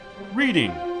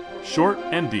Reading Short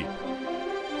and Deep.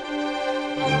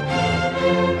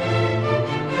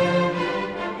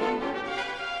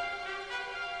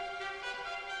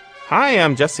 Hi,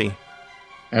 I'm Jesse.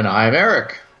 And I'm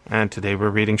Eric. And today we're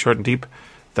reading Short and Deep,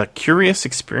 The Curious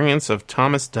Experience of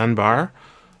Thomas Dunbar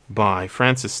by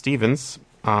Frances Stevens,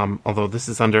 although this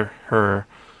is under her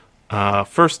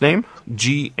first name,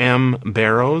 G.M.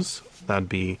 Barrows. That'd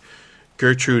be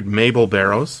Gertrude Mabel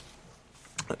Barrows.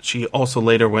 She also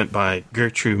later went by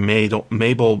Gertrude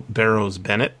Mabel Barrows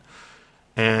Bennett.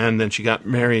 And then she got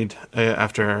married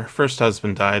after her first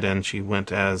husband died, and she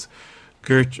went as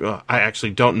I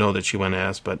actually don't know that she went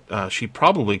as, but she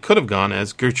probably could have gone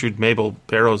as Gertrude Mabel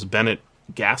Barrows Bennett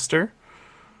Gaster.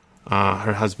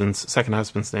 Her second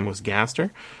husband's name was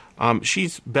Gaster.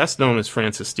 She's best known as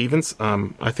Frances Stevens.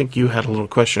 I think you had a little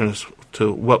question as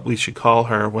to what we should call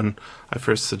her when I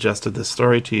first suggested this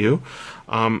story to you.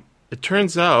 It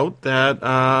turns out that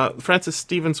Frances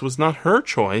Stevens was not her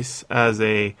choice as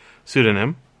a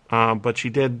pseudonym, but she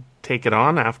did take it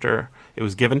on after it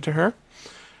was given to her.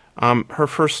 Her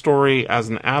first story as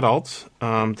an adult,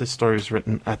 this story was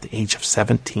written at the age of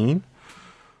 17,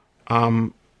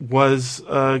 was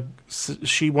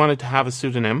she wanted to have a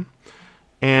pseudonym,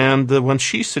 and the one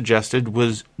she suggested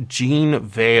was Jean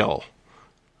Vail,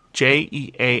 Jeanvail,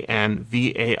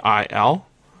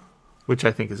 which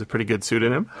I think is a pretty good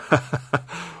pseudonym.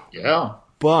 Yeah.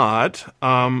 But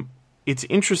it's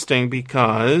interesting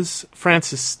because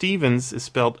Frances Stevens is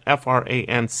spelled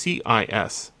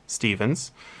Francis,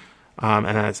 Stevens, and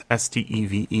as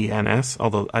Stevens,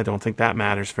 although I don't think that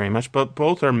matters very much, but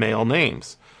both are male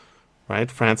names,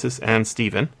 right? Francis and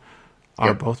Stephen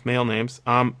are both male names.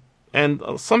 And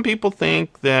some people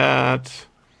think that,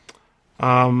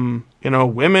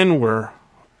 women were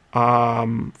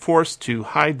forced to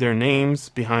hide their names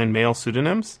behind male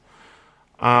pseudonyms,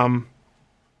 and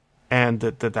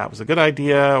that was a good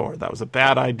idea, or that was a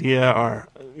bad idea, or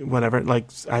whatever. Like,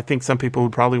 I think some people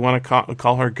would probably want to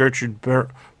call her Gertrude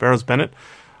Barrows Bennett.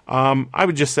 I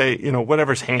would just say,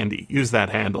 whatever's handy, use that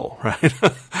handle, right?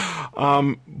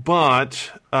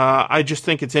 But I just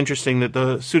think it's interesting that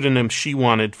the pseudonym she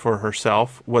wanted for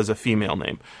herself was a female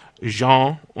name.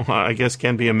 Jean, I guess,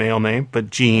 can be a male name, but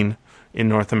Jean in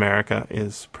North America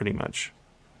is pretty much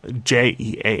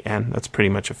Jean. That's pretty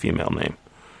much a female name,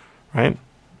 right?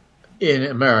 In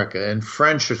America. In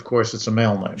French, of course, it's a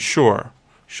male name. Sure.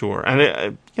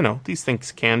 And, these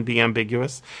things can be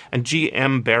ambiguous. And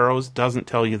G.M. Barrows doesn't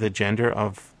tell you the gender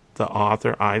of the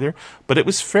author either. But it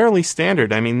was fairly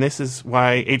standard. I mean, this is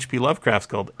why H.P. Lovecraft's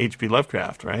called H.P.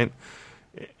 Lovecraft, right?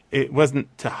 It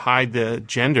wasn't to hide the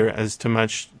gender as too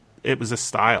much. It was a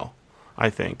style, I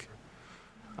think.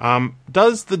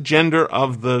 Does the gender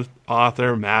of the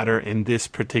author matter in this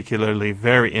particularly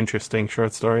very interesting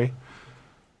short story?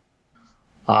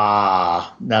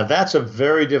 Now that's a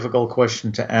very difficult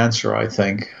question to answer, I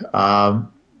think.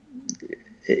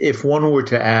 If one were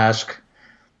to ask,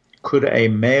 could a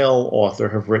male author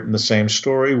have written the same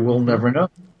story, we'll never know.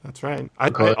 That's right.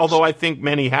 Although I think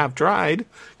many have tried,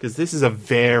 because this is a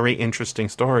very interesting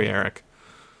story, Eric.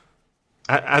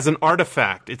 As an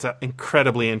artifact, it's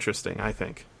incredibly interesting, I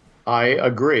think. I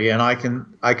agree, and I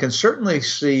can certainly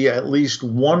see at least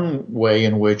one way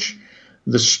in which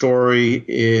the story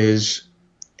is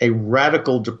a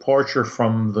radical departure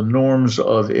from the norms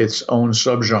of its own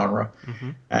subgenre. Mm-hmm.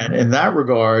 And in that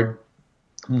regard,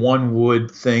 one would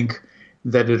think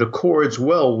that it accords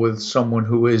well with someone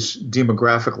who is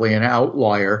demographically an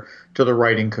outlier to the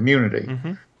writing community.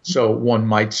 Mm-hmm. So one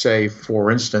might say,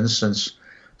 for instance, since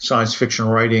science fiction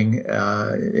writing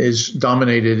is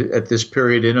dominated at this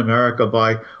period in America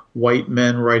by white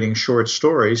men writing short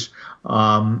stories,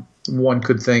 one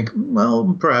could think,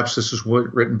 well, perhaps this is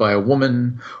written by a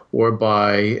woman or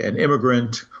by an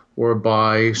immigrant or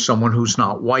by someone who's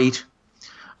not white.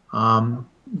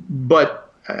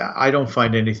 But I don't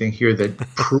find anything here that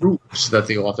proves that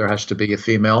the author has to be a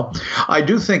female. I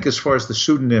do think, as far as the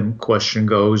pseudonym question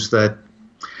goes, that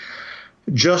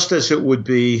just as it would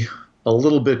be a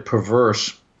little bit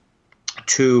perverse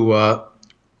to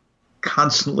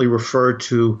constantly refer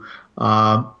to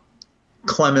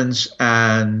Clemens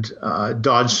and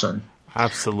Dodgson.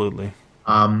 Absolutely.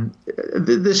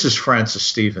 This is Frances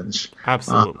Stevens.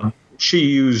 Absolutely. She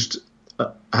used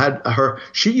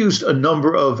a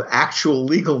number of actual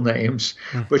legal names,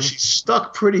 mm-hmm. but she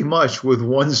stuck pretty much with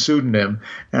one pseudonym,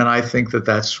 and I think that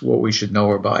that's what we should know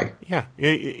her by. Yeah,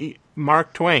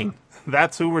 Mark Twain.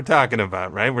 That's who we're talking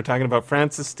about, right? We're talking about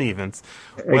Frances Stevens.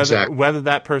 Exactly. Whether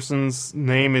that person's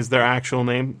name is their actual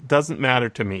name doesn't matter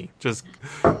to me. Just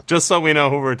so we know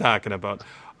who we're talking about.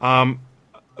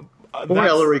 Or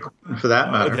Ellery Queen, for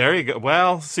that matter. There you go.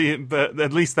 Well, see, but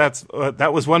at least that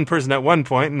was one person at one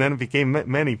point, and then it became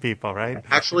many people, right?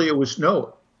 Actually, it was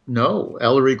no.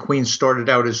 Ellery Queen started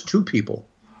out as two people.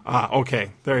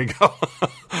 Okay. There you go.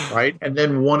 Right? And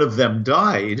then one of them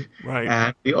died, right,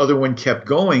 and the other one kept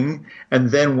going.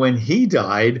 And then when he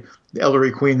died,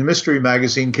 Ellery Queen, the Mystery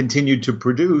Magazine, continued to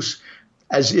produce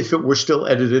as if it were still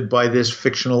edited by this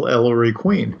fictional Ellery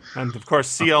Queen. And, of course,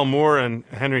 C.L. Moore and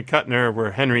Henry Kuttner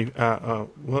were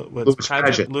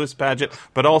Louis Paget,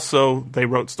 but also they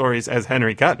wrote stories as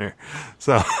Henry Kuttner.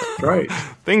 So right.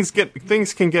 things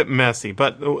can get messy.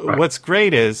 But what's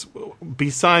great is,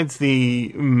 besides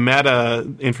the meta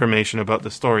information about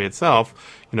the story itself,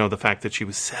 the fact that she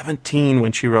was 17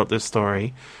 when she wrote this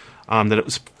story, that it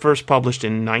was first published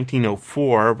in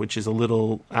 1904, which is a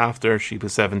little after she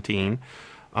was 17.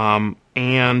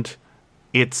 And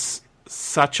it's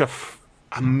such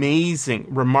amazing,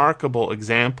 remarkable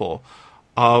example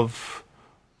of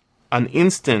an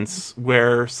instance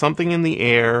where something in the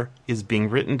air is being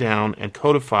written down and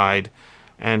codified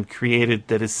and created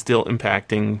that is still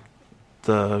impacting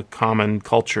the common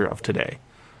culture of today.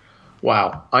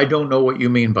 Wow. I don't know what you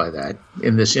mean by that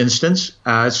in this instance.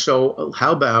 So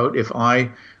how about if I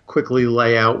quickly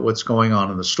lay out what's going on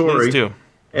in the story? Please do.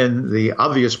 And the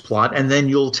obvious plot, and then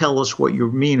you'll tell us what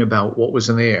you mean about what was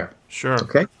in the air. Sure.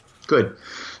 Okay? Good.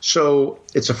 So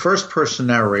it's a first-person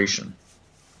narration.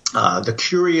 The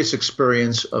curious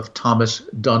experience of Thomas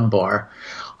Dunbar.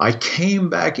 I came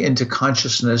back into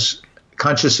conscious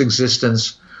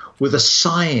existence with a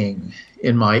sighing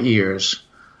in my ears,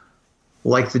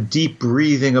 like the deep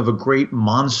breathing of a great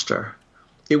monster.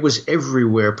 It was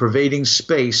everywhere, pervading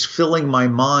space, filling my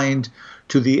mind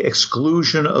to the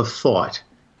exclusion of thought.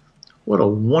 What a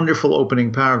wonderful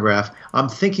opening paragraph. I'm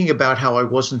thinking about how I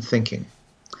wasn't thinking.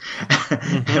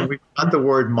 Mm-hmm. And we've got the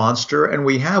word monster, and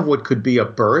we have what could be a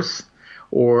birth,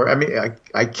 or,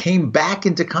 I came back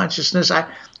into consciousness.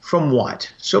 From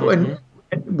what? So, and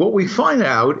what we find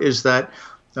out is that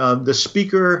the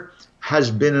speaker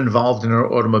has been involved in an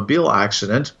automobile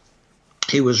accident.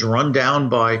 He was run down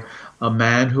by a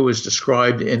man who is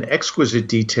described in exquisite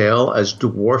detail as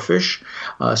dwarfish,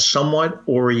 somewhat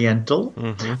oriental.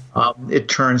 Mm-hmm. It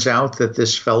turns out that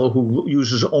this fellow, who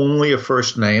uses only a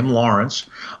first name, Lawrence,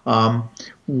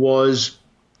 was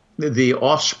the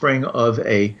offspring of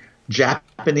a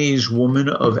Japanese woman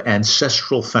of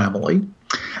ancestral family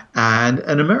and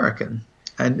an American.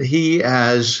 And he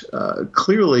has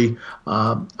clearly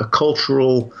a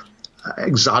cultural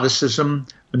exoticism,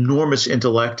 enormous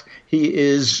intellect. He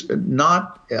is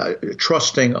not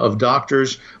trusting of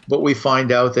doctors, but we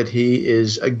find out that he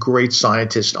is a great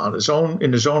scientist in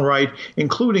his own right,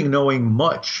 including knowing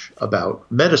much about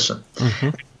medicine. Mm-hmm.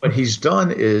 What he's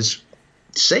done is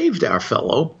saved our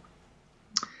fellow.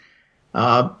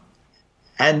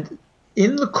 And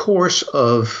in the course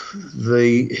of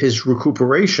his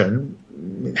recuperation,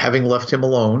 having left him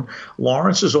alone,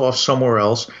 Lawrence is off somewhere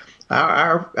else.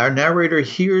 Our narrator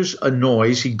hears a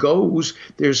noise. He goes.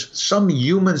 There's some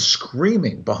human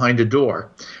screaming behind a door.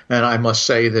 And I must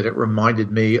say that it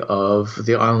reminded me of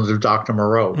The Island of Dr.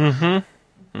 Moreau.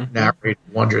 Mm-hmm. Mm-hmm. Narrator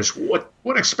wonders, what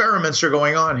experiments are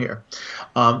going on here?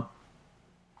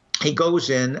 He goes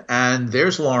in, and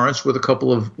there's Lawrence with a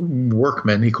couple of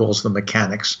workmen. He calls them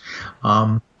mechanics.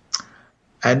 But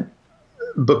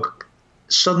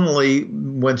suddenly,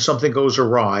 when something goes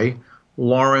awry,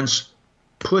 Lawrence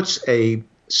puts a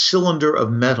cylinder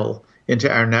of metal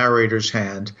into our narrator's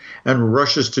hand and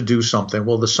rushes to do something.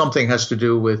 Well, the something has to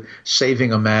do with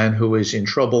saving a man who is in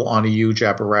trouble on a huge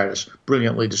apparatus,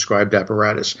 brilliantly described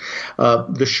apparatus.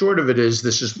 The short of it is,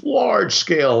 this is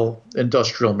large-scale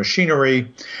industrial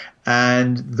machinery,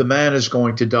 and the man is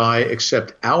going to die,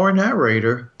 except our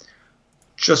narrator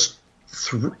just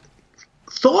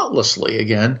thoughtlessly,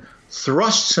 again,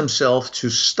 thrusts himself to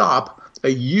stop a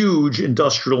huge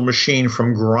industrial machine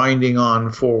from grinding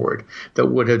on forward that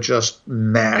would have just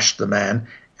mashed the man,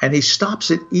 and he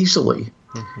stops it easily.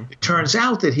 Mm-hmm. It turns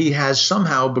out that he has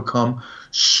somehow become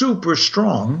super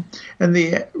strong, and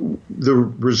the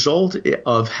result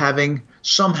of having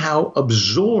somehow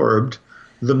absorbed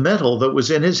the metal that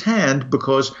was in his hand,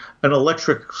 because an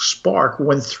electric spark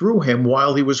went through him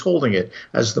while he was holding it,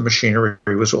 as the machinery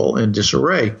was all in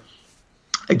disarray.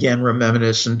 Again,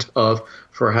 reminiscent of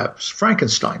perhaps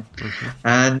Frankenstein.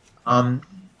 Mm-hmm. And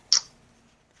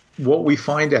what we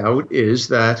find out is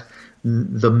that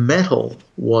the metal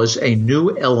was a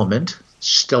new element,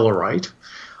 stellarite,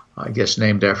 I guess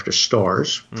named after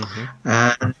stars, mm-hmm.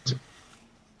 and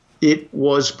it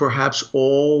was perhaps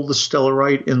all the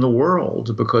stellarite in the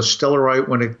world, because stellarite,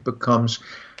 when it becomes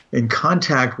in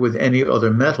contact with any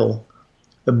other metal,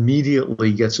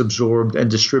 immediately gets absorbed and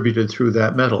distributed through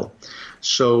that metal.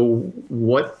 So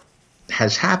what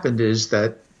has happened is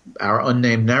that our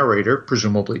unnamed narrator,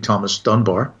 presumably Thomas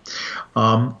Dunbar,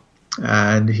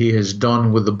 and he is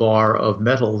done with the bar of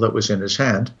metal that was in his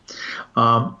hand.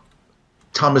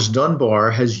 Thomas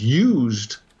Dunbar has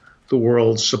used the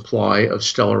world's supply of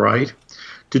stellarite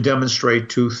to demonstrate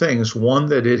two things. One,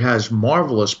 that it has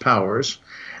marvelous powers,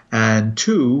 and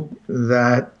two,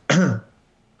 that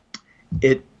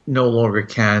it no longer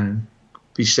can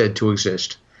be said to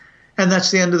exist. And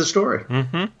that's the end of the story.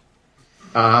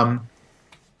 Now,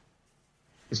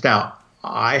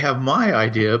 I have my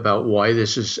idea about why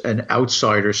this is an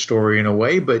outsider story in a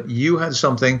way, but you had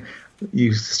something,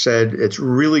 you said it's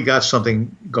really got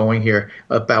something going here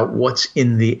about what's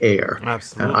in the air.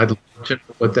 Absolutely. And I'd love to know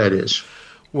what that is.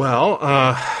 Well,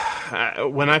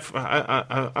 when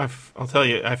I'll tell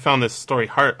you, I found this story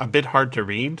a bit hard to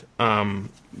read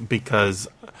because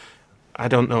I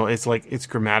don't know. It's like it's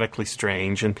grammatically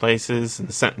strange in places, and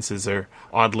the sentences are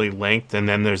oddly linked. And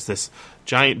then there's this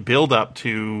giant build up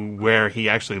to where he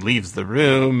actually leaves the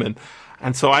room,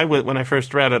 and so when I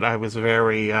first read it, I was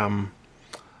very.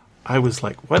 I was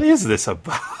like, what is this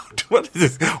about? What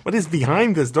is this? What is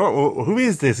behind this door? Who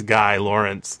is this guy,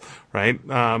 Lawrence? Right?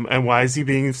 And why is he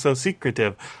being so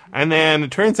secretive? And then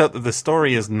it turns out that the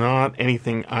story is not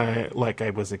anything I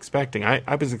was expecting.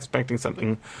 I was expecting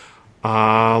something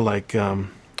like, I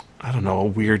don't know, a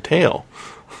weird tale.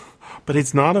 But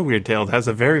it's not a weird tale. It has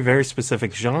a very, very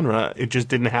specific genre. It just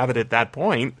didn't have it at that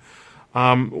point.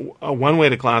 One way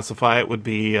to classify it would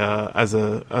be as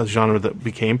a genre that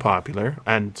became popular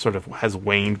and sort of has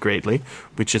waned greatly,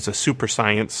 which is a super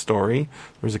science story.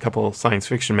 There's a couple of science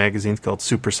fiction magazines called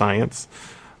Super Science,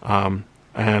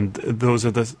 and those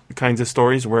are the kinds of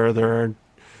stories where there are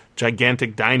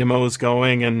gigantic dynamos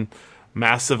going and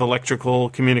massive electrical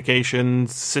communication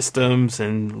systems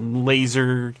and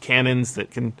laser cannons that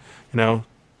can,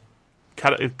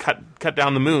 cut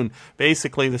down the moon.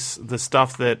 Basically, the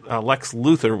stuff that Lex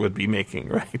Luthor would be making,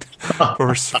 right,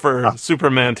 for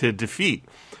Superman to defeat.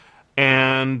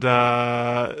 And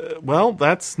well,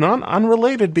 that's not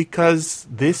unrelated because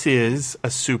this is a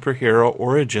superhero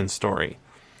origin story.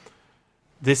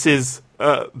 This is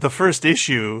the first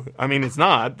issue. I mean, it's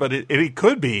not, but it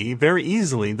could be very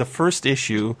easily the first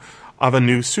issue of a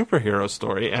new superhero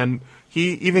story. And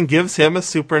he even gives him a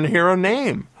superhero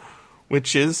name,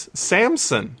 which is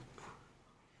Samson.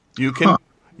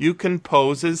 You can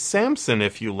pose as Samson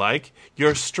if you like.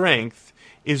 Your strength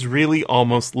is really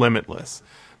almost limitless.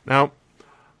 Now,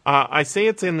 I say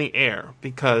it's in the air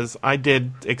because I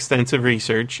did extensive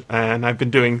research, and I've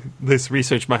been doing this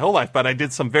research my whole life, but I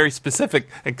did some very specific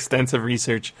extensive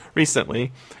research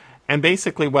recently. And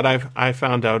basically what I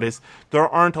found out is there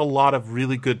aren't a lot of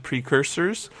really good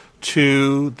precursors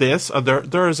to this.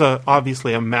 There is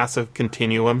obviously a massive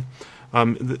continuum.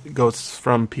 It goes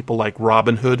from people like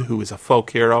Robin Hood, who is a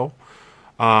folk hero,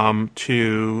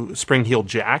 to Spring-Heeled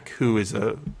Jack, who is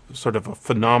a sort of a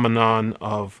phenomenon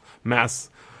of mass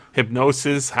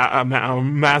hypnosis,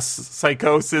 mass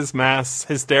psychosis, mass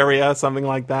hysteria, something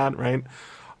like that, right?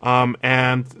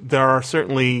 And there are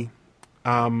certainly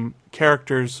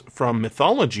characters from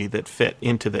mythology that fit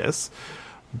into this.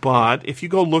 But if you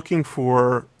go looking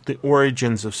for the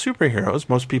origins of superheroes,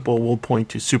 most people will point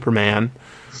to Superman.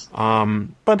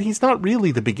 But he's not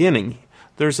really the beginning.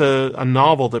 There's a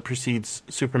novel that precedes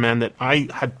Superman that I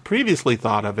had previously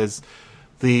thought of as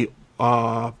the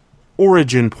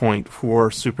origin point for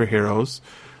superheroes.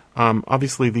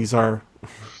 Obviously, these are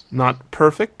not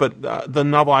perfect, but the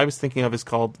novel I was thinking of is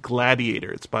called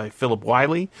Gladiator. It's by Philip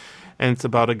Wiley, and it's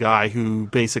about a guy who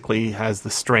basically has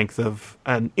the strength of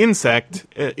an insect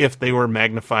if they were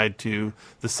magnified to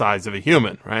the size of a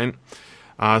human, right?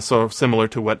 So similar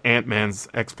to what Ant-Man's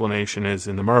explanation is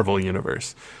in the Marvel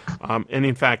universe. And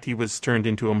in fact, he was turned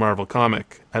into a Marvel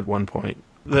comic at one point.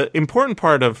 The important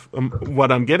part of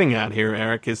what I'm getting at here,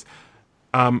 Eric, is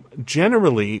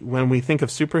generally when we think of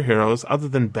superheroes, other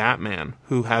than Batman,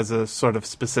 who has a sort of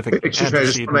specific... Excuse me, I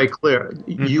just want to make clear.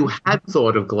 You had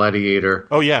thought of Gladiator.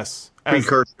 Oh, yes.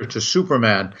 Precursor to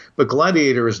Superman, but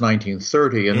Gladiator is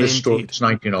 1930, and this story is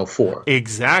 1904.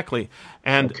 Exactly.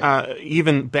 And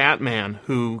even Batman,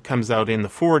 who comes out in the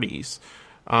 40s,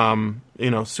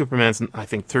 Superman's, I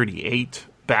think, 38,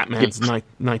 Batman's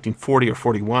 1940 or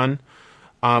 41.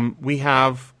 We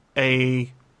have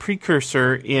a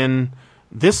precursor in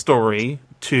this story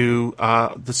to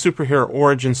the superhero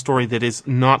origin story that is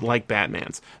not like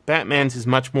Batman's. Batman's is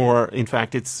much more, in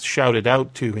fact, it's shouted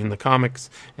out to in the comics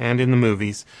and in the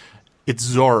movies. It's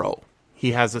Zorro.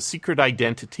 He has a secret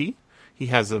identity. He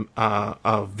has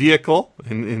a vehicle.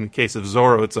 In the case of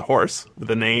Zorro, it's a horse with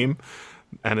a name,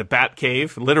 and a bat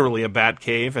cave, literally a bat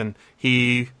cave. And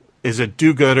he is a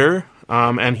do-gooder,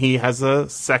 and he has a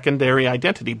secondary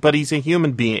identity. But he's a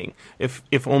human being,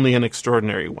 if only an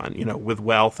extraordinary one, with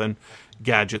wealth and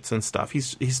gadgets and stuff.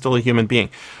 He's still a human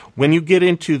being. When you get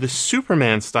into the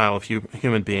Superman style of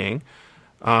human being,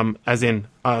 as in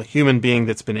a human being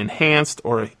that's been enhanced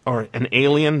or an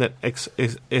alien that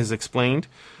is explained,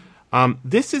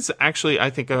 this is actually, I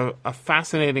think, a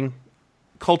fascinating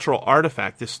cultural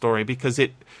artifact, this story, because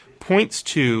it points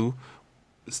to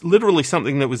literally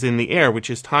something that was in the air, which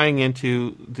is tying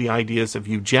into the ideas of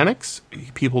eugenics,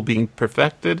 people being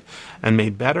perfected and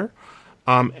made better,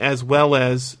 as well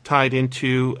as tied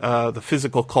into the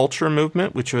physical culture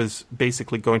movement, which was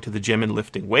basically going to the gym and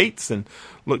lifting weights and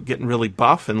getting really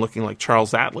buff and looking like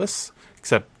Charles Atlas,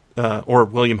 or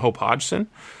William Hope Hodgson.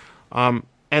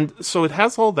 And so it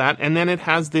has all that, and then it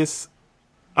has this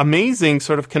amazing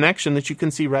sort of connection that you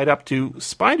can see right up to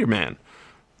Spider-Man.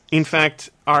 In fact,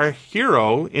 our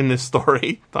hero in this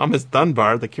story, Thomas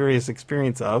Dunbar, The Curious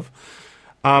Experience of,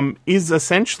 is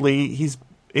essentially,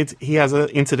 he has an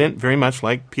incident very much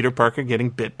like Peter Parker getting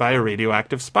bit by a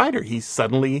radioactive spider. He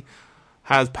suddenly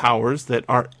has powers that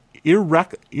are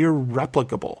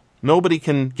irreplicable. Nobody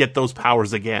can get those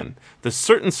powers again. The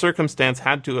certain circumstance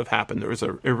had to have happened. There was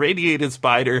a irradiated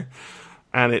spider,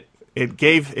 and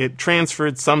it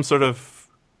transferred some sort of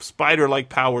spider-like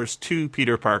powers to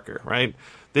Peter Parker, right?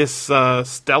 This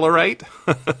Stellarite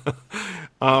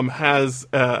has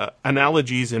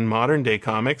analogies in modern-day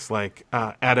comics like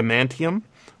adamantium,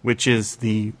 which is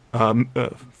the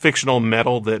fictional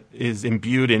metal that is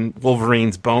imbued in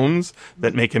Wolverine's bones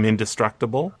that make him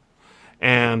indestructible.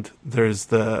 And there's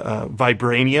the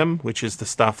vibranium, which is the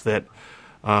stuff that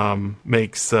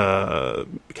makes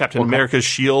Captain America's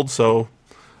shield so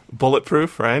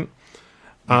bulletproof, right?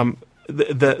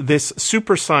 This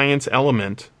super science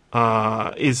element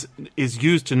is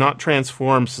used to not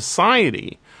transform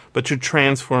society, but to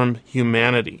transform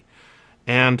humanity.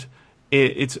 And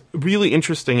it's really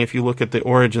interesting if you look at the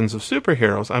origins of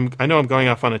superheroes. I know I'm going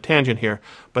off on a tangent here,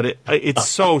 but it's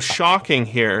so shocking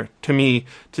here to me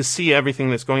to see everything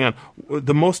that's going on.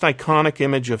 The most iconic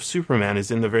image of Superman is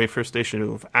in the very first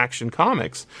issue of Action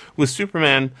Comics, with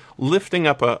Superman lifting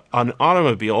up an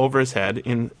automobile over his head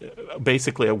in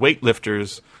basically a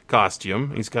weightlifter's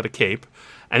costume. He's got a cape,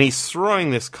 and he's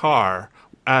throwing this car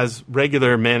as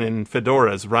regular men in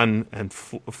fedoras run and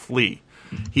flee.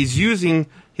 He's using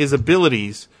his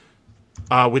abilities,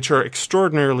 which are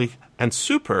extraordinarily and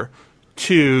super,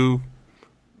 to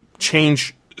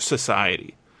change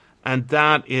society. And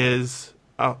that is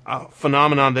a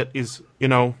phenomenon that is,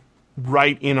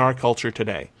 right in our culture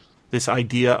today. This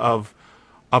idea of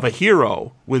a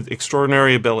hero with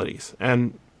extraordinary abilities.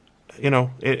 And,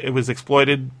 it was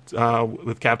exploited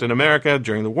with Captain America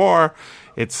during the war.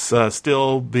 It's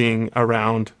still being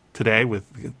around today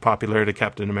with popularity of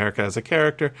Captain America as a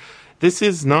character. This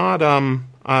is not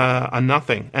a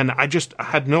nothing. And I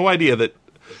had no idea that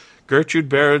Gertrude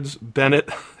Bennett,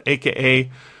 a.k.a.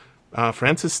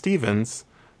 Frances Stevens,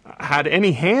 had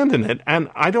any hand in it. And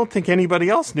I don't think anybody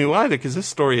else knew either, because this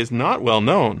story is not well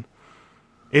known.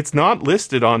 It's not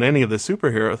listed on any of the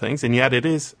superhero things, and yet it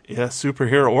is a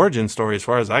superhero origin story as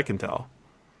far as I can tell.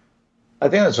 I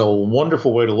think that's a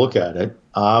wonderful way to look at it.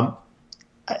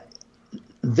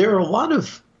 There are a lot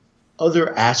of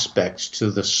other aspects to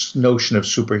this notion of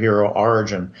superhero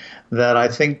origin that I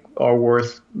think are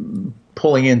worth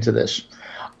pulling into this.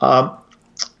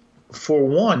 For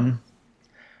one,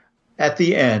 at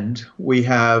the end, we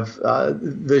have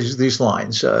these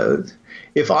lines.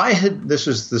 If I had, this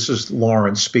is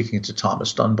Lawrence speaking to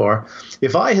Thomas Dunbar,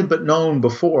 if I had but known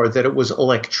before that it was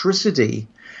electricity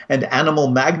and animal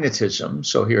magnetism,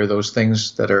 so here are those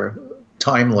things that are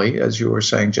timely, as you were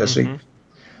saying, Jesse,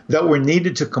 that were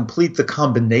needed to complete the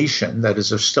combination, that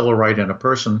is, of Stellarite in a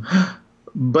person.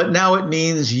 But now it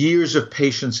means years of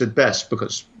patience at best,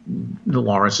 because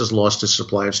Lawrence has lost his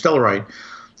supply of Stellarite.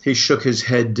 He shook his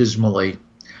head dismally.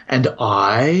 And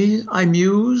I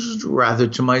mused, rather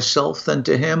to myself than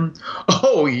to him.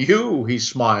 Oh, you, he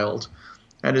smiled.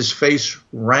 And his face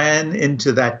ran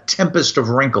into that tempest of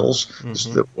wrinkles. This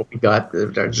is what we got, the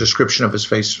description of his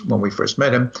face when we first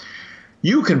met him.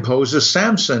 You can pose as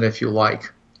Samson if you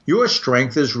like. Your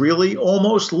strength is really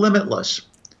almost limitless.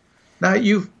 Now,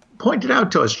 you've pointed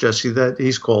out to us, Jesse, that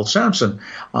he's called Samson.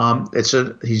 He's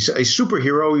a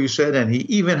superhero, you said, and he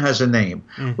even has a name.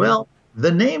 Well,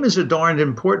 the name is a darned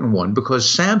important one, because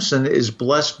Samson is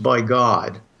blessed by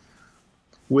God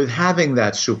with having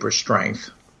that super strength.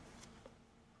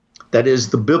 That is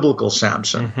the biblical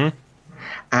Samson.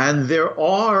 And there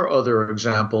are other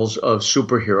examples of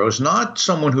superheroes, not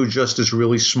someone who just is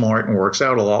really smart and works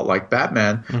out a lot like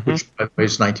Batman, which by the way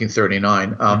is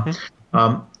 1939,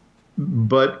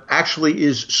 but actually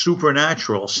is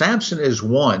supernatural. Samson is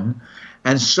one,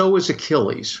 and so is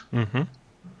Achilles. And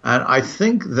I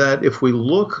think that if we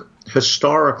look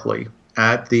historically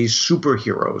at these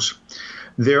superheroes,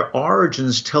 their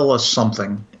origins tell us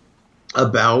something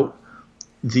about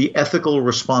the ethical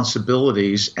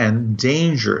responsibilities and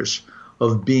dangers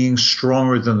of being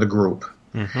stronger than the group.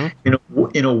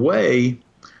 In a way,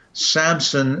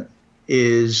 Samson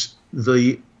is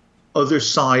the other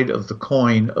side of the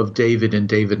coin of David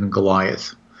and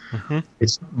Goliath.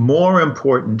 It's more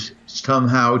important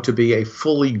somehow to be a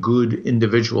fully good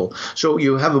individual. So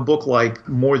you have a book like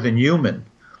More Than Human,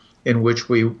 in which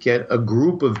we get a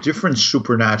group of different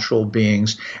supernatural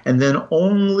beings, and then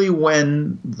only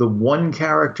when the one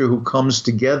character who comes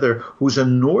together, who's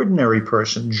an ordinary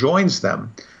person, joins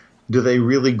them, do they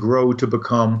really grow to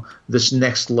become this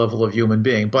next level of human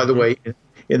being. By the way,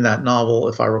 in that novel,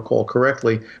 if I recall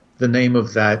correctly, the name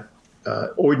of that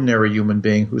ordinary human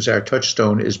being who's our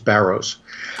touchstone is Barrows.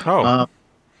 I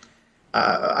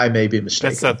may be mistaken.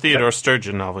 That's that Theodore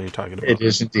Sturgeon novel you're talking about. It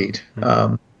is indeed.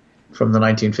 From the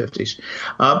 1950s.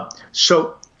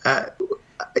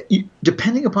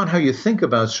 Depending upon how you think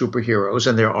about superheroes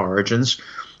and their origins,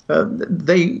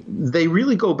 they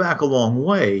really go back a long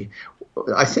way.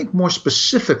 I think more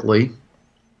specifically,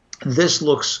 this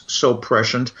looks so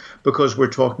prescient because we're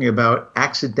talking about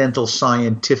accidental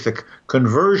scientific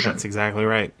conversion. That's exactly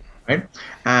right. Right?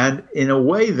 And in a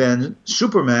way, then,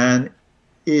 Superman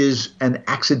is an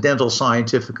accidental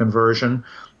scientific conversion.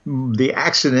 The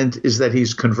accident is that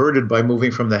he's converted by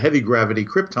moving from the heavy gravity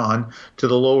Krypton to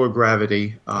the lower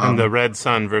gravity. And the red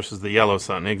sun versus the yellow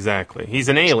sun, exactly. He's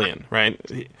an alien, right?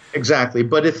 Exactly.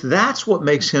 But if that's what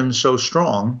makes him so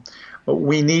strong,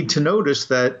 we need to notice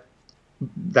that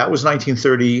was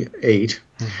 1938,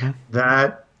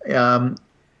 that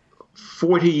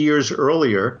 40 years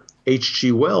earlier,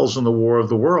 H.G. Wells in The War of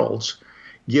the Worlds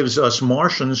gives us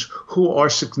Martians who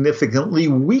are significantly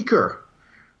weaker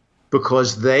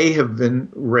because they have been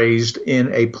raised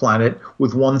in a planet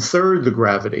with 1/3 the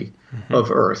gravity of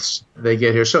Earth's. They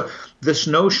get here. So this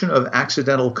notion of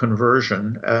accidental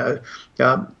conversion,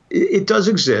 it does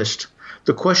exist.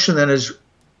 The question then is,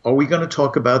 are we going to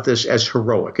talk about this as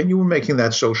heroic? And you were making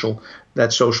that social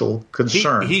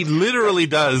concern. He literally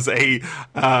does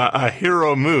a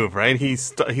hero move, right? He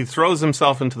throws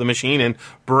himself into the machine and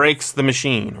breaks the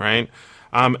machine, right?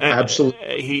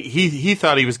 Absolutely. He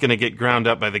thought he was going to get ground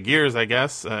up by the gears, I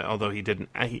guess, although he didn't.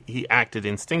 He acted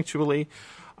instinctually.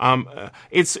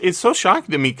 It's so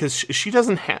shocking to me because she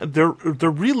doesn't have. There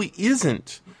really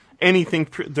isn't anything.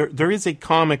 There is a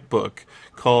comic book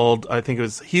called, I think it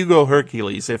was Hugo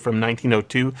Hercules from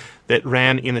 1902 that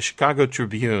ran in the Chicago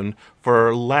Tribune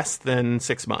for less than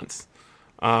 6 months.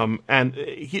 And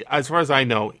he, as far as I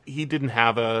know, he didn't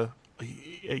have an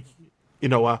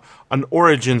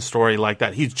origin story like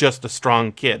that. He's just a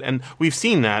strong kid. And we've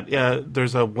seen that.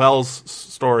 There's a Wells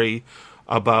story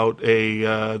about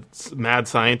a mad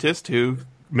scientist who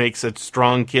makes a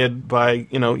strong kid by,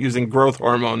 using growth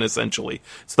hormone, essentially.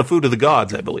 It's the food of the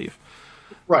gods, I believe.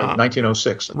 Right,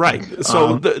 1906. Right.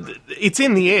 So it's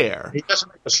in the air. He doesn't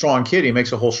make a strong kid. He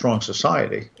makes a whole strong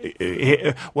society.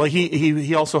 Well,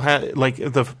 he also had,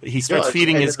 he starts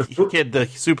feeding his kid the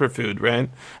superfood, right?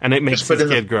 And it makes his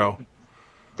kid grow.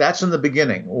 That's in the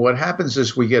beginning. What happens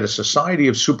is we get a society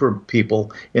of super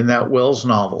people in that Wells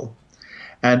novel.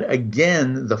 And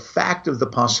again, the fact of the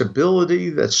possibility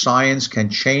that science can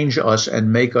change us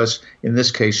and make us, in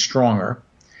this case, stronger,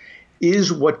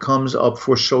 is what comes up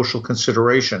for social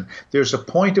consideration. There's a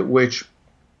point at which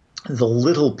the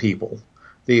little people,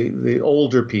 the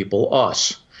older people,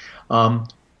 us,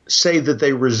 say that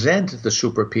they resent the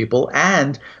super people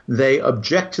and they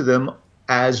object to them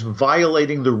as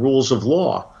violating the rules of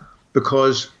law.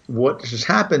 Because what has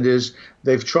happened is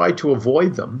they've tried to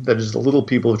avoid them. That is, the little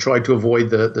people have tried to avoid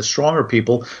the stronger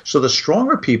people. So the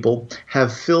stronger people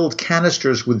have filled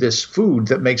canisters with this food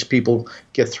that makes people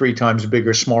get 3 times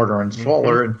bigger, smarter, and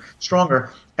taller and stronger,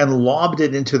 and lobbed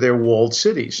it into their walled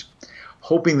cities,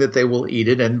 hoping that they will eat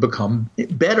it and become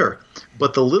better.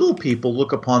 But the little people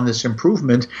look upon this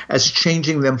improvement as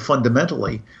changing them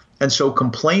fundamentally, and so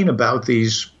complain about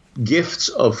these gifts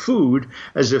of food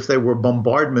as if they were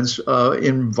bombardments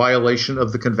in violation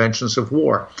of the conventions of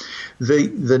war.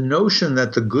 The notion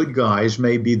that the good guys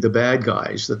may be the bad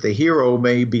guys, that the hero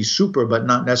may be super but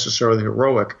not necessarily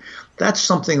heroic, that's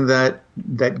something that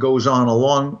goes on a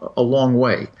long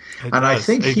way. I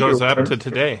think it goes up to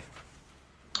today.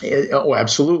 Oh,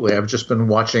 absolutely. I've just been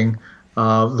watching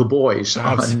The Boys.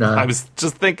 I was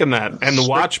just thinking that, and The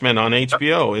Watchmen on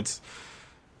HBO.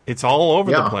 It's all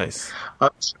over the place.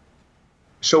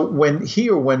 So when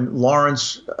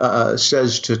Lawrence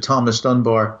says to Thomas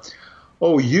Dunbar,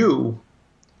 "Oh, you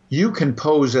can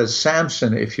pose as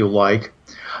Samson if you like,"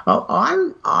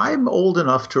 I'm old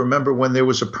enough to remember when there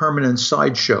was a permanent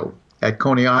sideshow at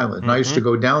Coney Island. And I used to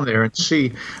go down there and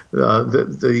see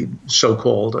the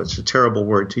so-called, it's a terrible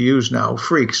word to use now,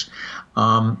 freaks.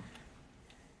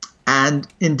 And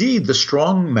indeed, the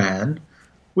strong man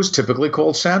was typically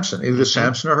called Samson, either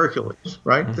Samson or Hercules,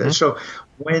 right? So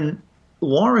when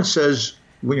Lawrence says,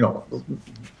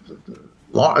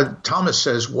 Thomas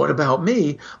says, "What about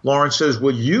me?" Lawrence says,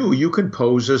 "Well, you can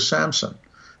pose as Samson.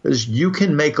 Is you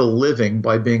can make a living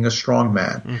by being a strong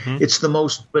man." It's the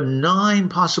most benign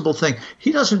possible thing.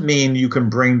 He doesn't mean you can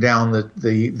bring down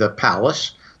the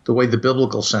palace the way the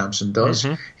biblical Samson does.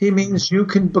 He means you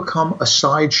can become a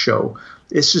sideshow.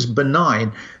 This is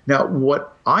benign. Now,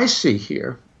 what I see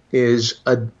here is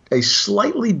a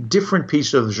slightly different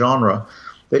piece of genre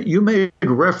that you made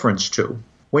reference to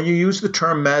when you use the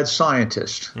term mad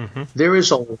scientist. There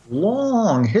is a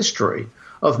long history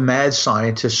of mad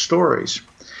scientist stories.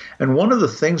 And one of the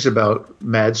things about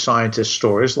mad scientist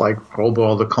stories like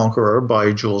Robo the Conqueror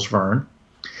by Jules Verne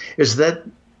is that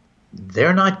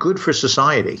they're not good for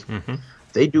society.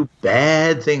 They do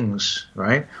bad things,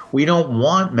 right? We don't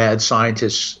want mad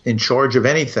scientists in charge of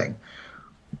anything.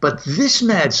 But this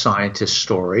mad scientist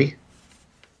story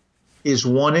is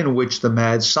one in which the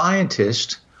mad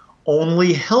scientist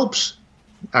only helps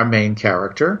our main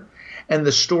character, and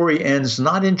the story ends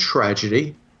not in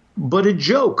tragedy, but a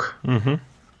joke.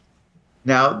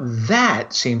 Now,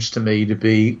 that seems to me to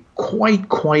be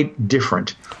quite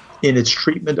different in its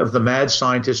treatment of the mad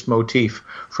scientist motif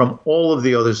from all of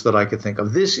the others that I could think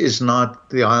of. This is not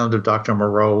The Island of Dr.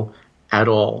 Moreau at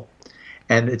all.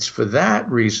 And it's for that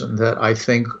reason that I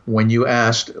think when you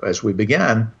asked, as we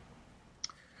began,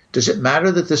 does it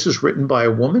matter that this is written by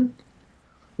a woman?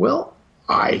 Well,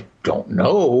 I don't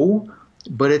know,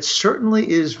 but it certainly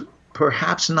is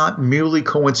perhaps not merely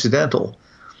coincidental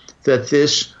that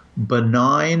this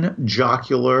benign,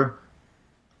 jocular,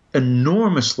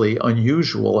 enormously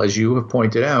unusual, as you have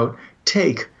pointed out,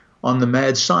 take on the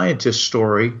mad scientist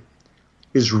story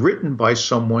is written by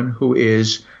someone who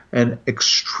is an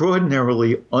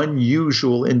extraordinarily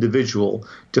unusual individual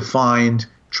to find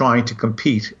trying to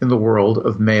compete in the world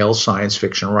of male science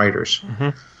fiction writers.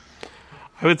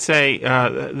 I would say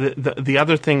the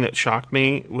other thing that shocked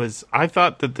me was I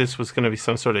thought that this was going to be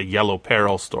some sort of Yellow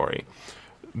Peril story,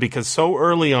 because so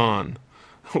early on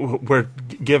we're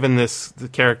given the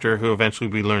character who eventually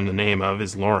we learn the name of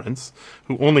is Lawrence,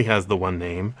 who only has the one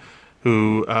name,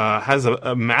 who has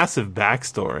a massive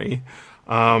backstory.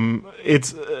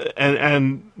 It's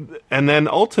and then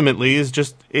ultimately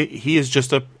he is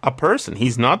just a person.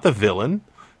 He's not the villain.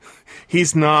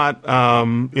 He's not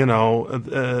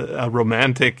a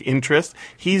romantic interest.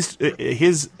 He's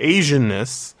his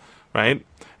Asianness, right?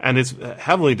 And it's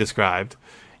heavily described.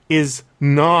 Is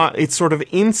not. It's sort of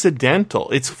incidental.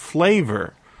 It's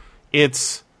flavor.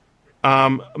 It's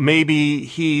maybe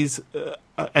he's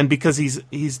and because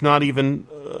he's not even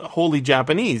wholly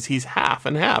Japanese. He's half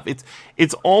and half.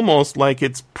 It's almost like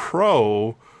it's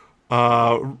pro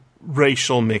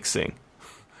racial mixing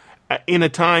in a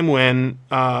time when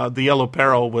the Yellow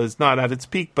Peril was not at its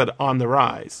peak but on the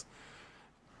rise,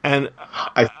 and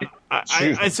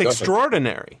it's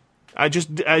extraordinary. I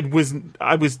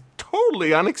was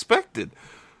totally unexpected.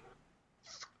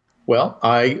 Well,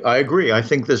 I agree. I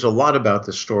think there's a lot about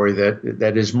the story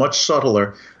that is much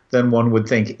subtler than one would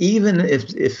think, even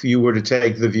if you were to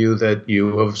take the view that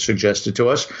you have suggested to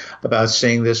us about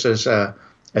seeing this as a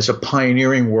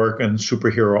pioneering work in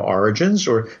superhero origins,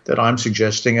 or that I'm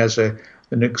suggesting as an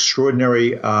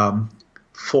extraordinary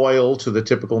foil to the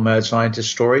typical mad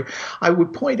scientist story. I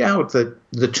would point out that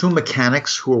the two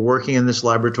mechanics who are working in this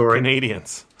laboratory,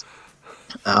 Canadians.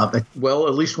 Well,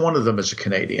 at least one of them is a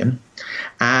Canadian.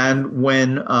 And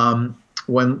when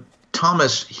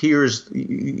Thomas hears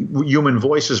human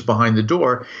voices behind the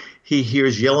door, he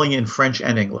hears yelling in French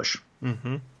and English.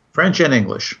 French and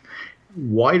English.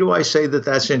 Why do I say that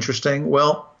that's interesting?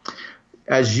 Well,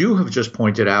 as you have just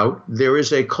pointed out, there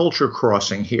is a culture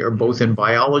crossing here, both in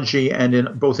biology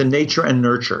and both in nature and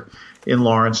nurture in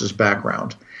Lawrence's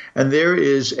background. And there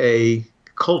is a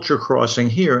culture crossing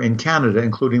here in Canada,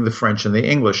 including the French and the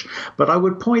English. But I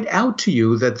would point out to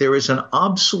you that there is an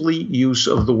obsolete use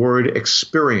of the word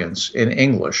experience in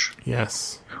English.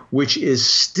 Yes. Which is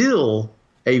still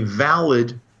a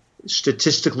valid,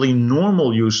 statistically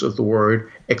normal use of the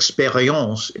word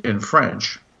expérience in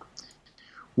French,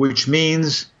 which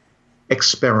means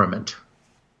experiment.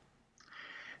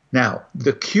 Now,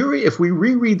 if we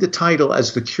reread the title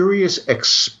as The Curious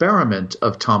Experiment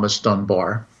of Thomas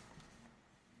Dunbar,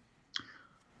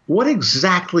 what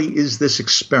exactly is this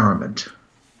experiment?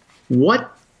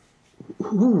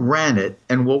 Who ran it,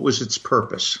 and what was its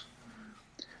purpose?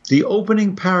 The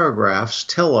opening paragraphs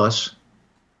tell us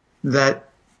that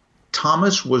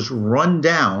Thomas was run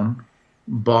down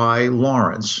by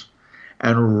Lawrence,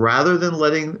 and rather than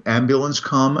letting ambulance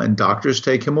come and doctors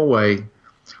take him away,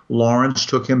 Lawrence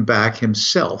took him back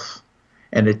himself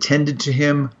and attended to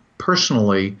him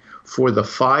personally for the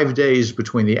 5 days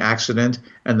between the accident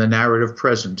and the narrative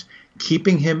present,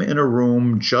 keeping him in a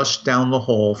room just down the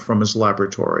hall from his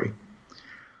laboratory.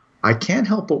 I can't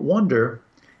help but wonder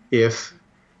if,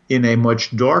 in a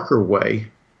much darker way,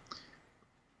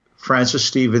 Francis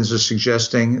Stevens is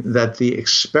suggesting that the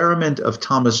experiment of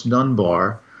Thomas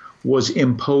Dunbar was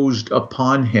imposed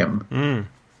upon him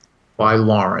by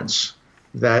Lawrence,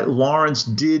 that Lawrence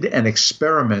did an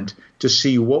experiment to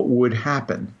see what would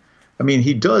happen. I mean,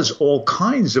 he does all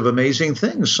kinds of amazing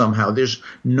things somehow. There's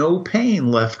no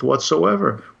pain left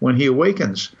whatsoever when he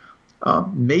awakens.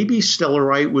 Maybe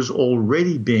Stellarite was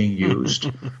already being used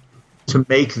to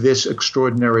make this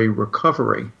extraordinary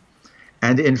recovery.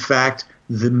 And in fact,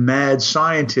 the mad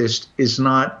scientist is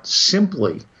not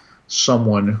simply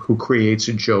someone who creates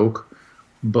a joke,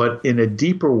 but in a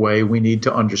deeper way we need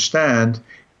to understand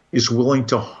is willing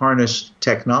to harness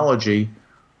technology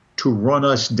to run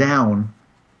us down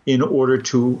in order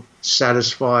to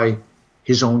satisfy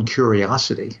his own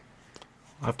curiosity.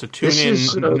 I'll have to tune in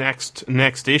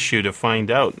next issue to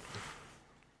find out.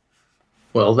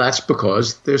 Well, that's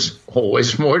because there's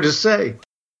always more to say.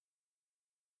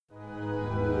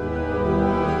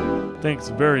 Thanks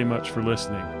very much for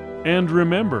listening. And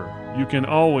remember, you can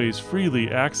always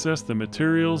freely access the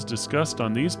materials discussed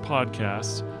on these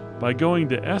podcasts by going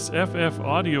to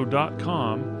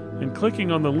sffaudio.com and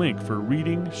clicking on the link for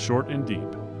Reading Short and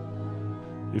Deep.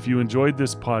 If you enjoyed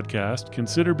this podcast,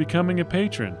 consider becoming a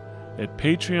patron at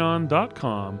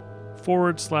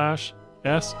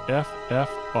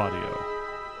patreon.com/SFF Audio.